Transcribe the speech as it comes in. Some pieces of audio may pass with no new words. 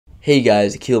Hey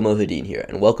guys, Akil Mohideen here,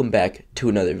 and welcome back to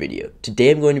another video.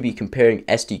 Today I'm going to be comparing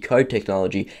SD card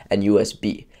technology and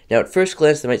USB. Now at first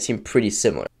glance they might seem pretty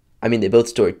similar. I mean, they both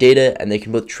store data and they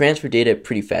can both transfer data at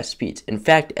pretty fast speeds. In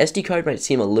fact, SD card might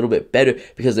seem a little bit better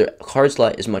because their card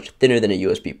slot is much thinner than a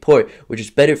USB port, which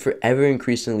is better for ever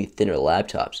increasingly thinner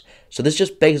laptops. So this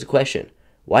just begs the question,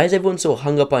 why is everyone so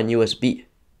hung up on USB?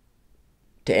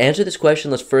 To answer this question,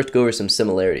 let's first go over some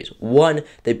similarities. One,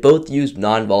 they both use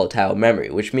non-volatile memory,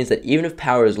 which means that even if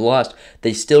power is lost,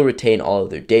 they still retain all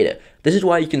of their data. This is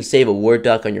why you can save a Word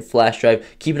doc on your flash drive,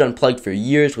 keep it unplugged for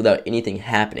years without anything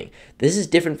happening. This is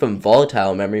different from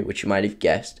volatile memory, which you might have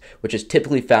guessed, which is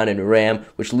typically found in RAM,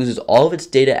 which loses all of its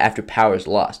data after power is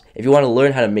lost. If you want to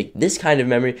learn how to make this kind of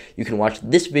memory, you can watch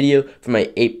this video from my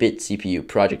 8-bit CPU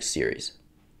project series.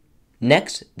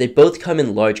 Next, they both come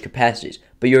in large capacities,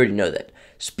 but you already know that.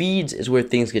 Speeds is where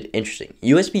things get interesting.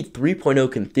 USB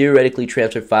 3.0 can theoretically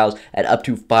transfer files at up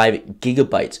to 5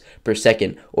 gigabytes per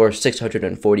second or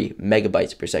 640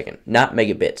 megabytes per second. Not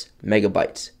megabits,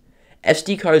 megabytes.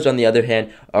 SD cards, on the other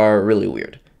hand, are really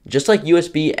weird. Just like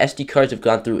USB, SD cards have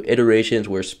gone through iterations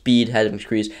where speed has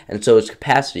increased and so has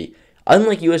capacity.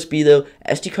 Unlike USB though,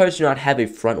 SD cards do not have a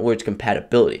frontwards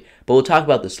compatibility, but we'll talk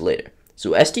about this later.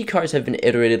 So SD cards have been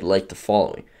iterated like the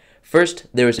following. First,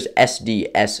 there was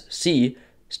SDSC,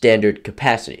 standard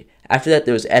capacity. After that,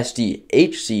 there was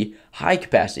SDHC, high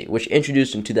capacity, which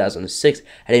introduced in 2006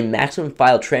 had a maximum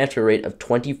file transfer rate of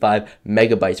 25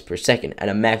 megabytes per second and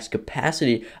a max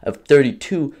capacity of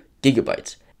 32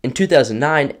 gigabytes. In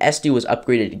 2009, SD was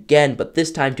upgraded again, but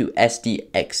this time to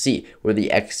SDXC, where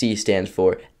the XC stands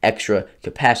for extra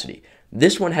capacity.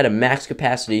 This one had a max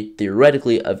capacity,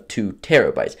 theoretically, of 2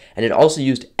 terabytes, and it also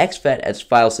used exFAT as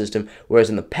file system, whereas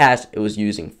in the past, it was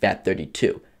using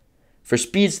FAT32. For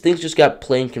speeds, things just got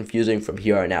plain confusing from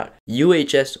here on out.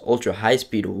 UHS Ultra High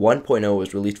Speed 1.0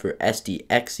 was released for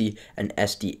SDXC and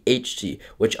SDHC,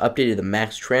 which updated the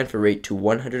max transfer rate to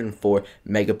 104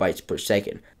 megabytes per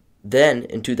second. Then,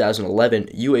 in 2011,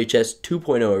 UHS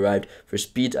 2.0 arrived for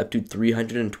speeds up to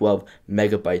 312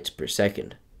 megabytes per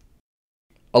second.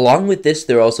 Along with this,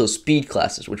 there are also speed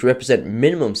classes, which represent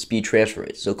minimum speed transfer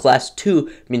rates. So class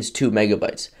 2 means 2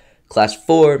 megabytes. Class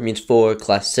 4 means 4,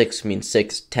 class 6 means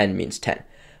 6, 10 means 10.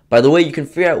 By the way, you can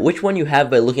figure out which one you have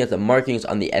by looking at the markings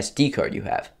on the SD card you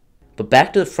have. But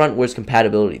back to the frontwards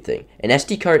compatibility thing. An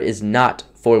SD card is not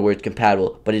forwards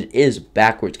compatible, but it is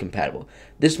backwards compatible.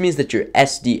 This means that your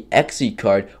SDXC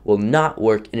card will not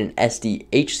work in an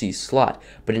SDHC slot,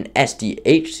 but an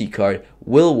SDHC card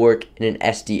will work in an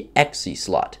SDXC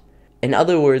slot. In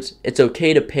other words, it's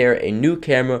okay to pair a new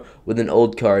camera with an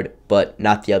old card, but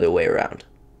not the other way around.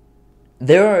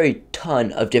 There are a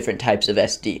ton of different types of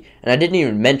SD, and I didn't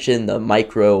even mention the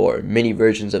micro or mini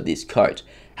versions of these cards.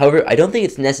 However, I don't think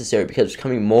it's necessary because it's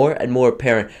becoming more and more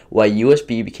apparent why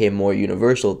USB became more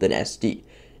universal than SD.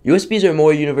 USBs are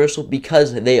more universal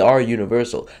because they are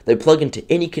universal. They plug into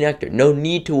any connector, no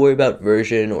need to worry about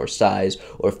version or size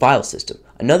or file system.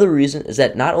 Another reason is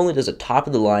that not only does a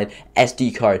top-of-the-line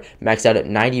SD card max out at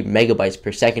 90 megabytes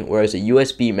per second, whereas a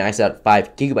USB maxes out at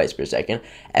 5 gigabytes per second,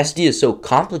 SD is so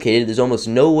complicated there's almost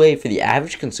no way for the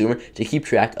average consumer to keep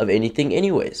track of anything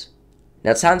anyways.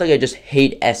 Now it sounds like I just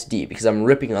hate SD because I'm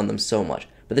ripping on them so much,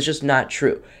 but that's just not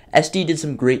true. SD did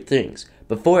some great things.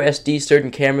 Before SD, certain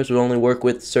cameras would only work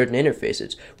with certain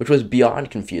interfaces, which was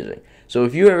beyond confusing. So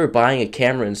if you were ever buying a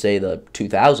camera in, say, the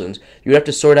 2000s, you would have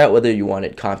to sort out whether you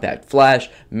wanted compact flash,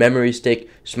 memory stick,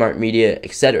 smart media,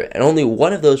 etc. And only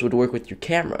one of those would work with your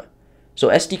camera. So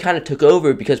SD kind of took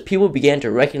over because people began to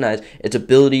recognize its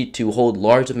ability to hold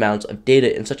large amounts of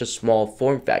data in such a small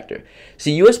form factor.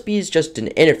 See, USB is just an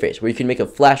interface where you can make a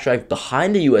flash drive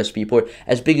behind the USB port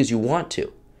as big as you want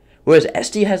to. Whereas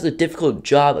SD has the difficult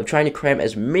job of trying to cram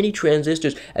as many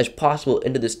transistors as possible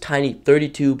into this tiny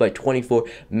 32 by 24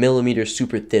 millimeter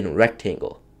super thin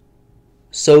rectangle.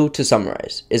 So to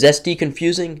summarize, is SD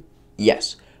confusing?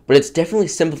 Yes, but it's definitely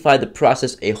simplified the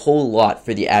process a whole lot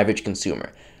for the average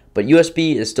consumer. But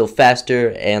USB is still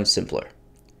faster and simpler.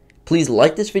 Please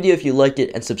like this video if you liked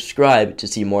it and subscribe to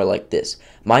see more like this.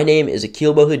 My name is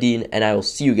Akil Mohideen and I will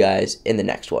see you guys in the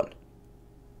next one.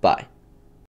 Bye.